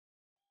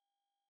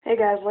Hey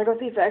guys, LEGO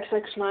Thief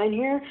XX9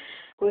 here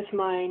with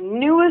my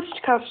newest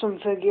custom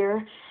figure,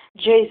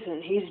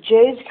 Jayson. He's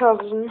Jay's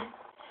cousin.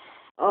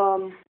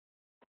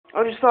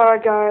 I just thought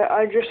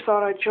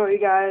I'd show you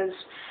guys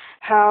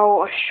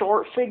how a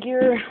short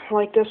figure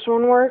like this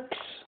one works.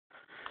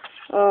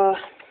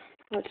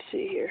 Let's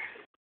see here.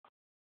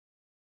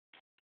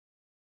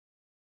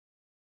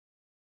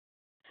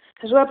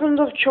 His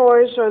weapons of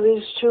choice are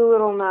these two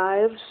little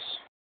knives.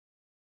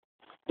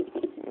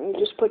 You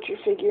just put your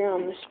figure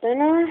on the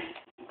spinner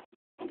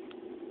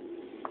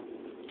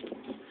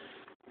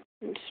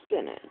and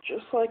spin it,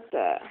 just like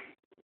that.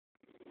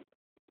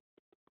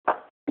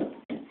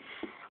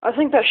 I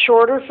think that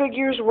shorter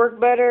figures work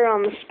better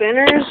on the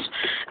spinners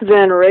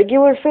than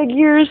regular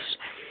figures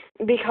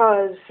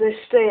because they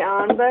stay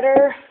on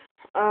better.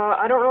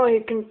 I don't really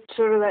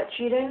consider that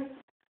cheating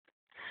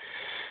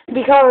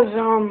because,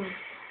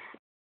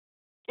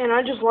 and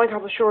I just like how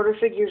the shorter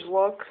figures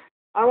look.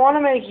 I want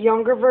to make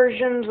younger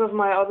versions of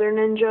my other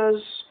ninjas.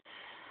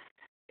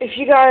 If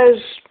you guys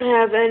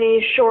have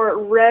any short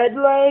red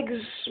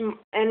legs,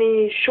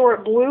 any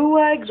short blue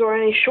legs, or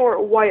any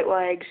short white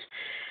legs,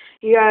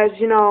 you guys,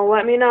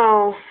 let me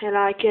know, and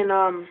I can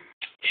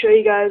show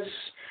you guys.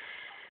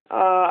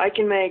 I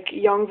can make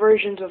young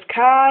versions of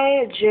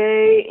Kai,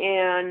 Jay,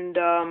 and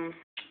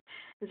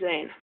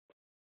Zane.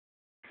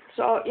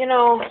 So,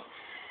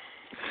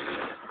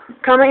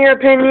 comment your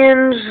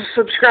opinions,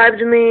 subscribe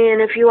to me,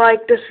 and if you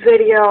like this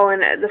video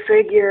and the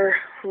figure,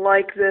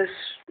 like this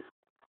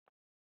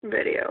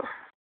video.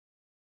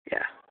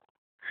 Yeah.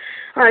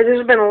 Alright, this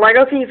has been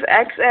LEGO Thief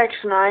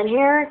XX9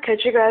 here.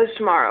 Catch you guys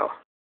tomorrow.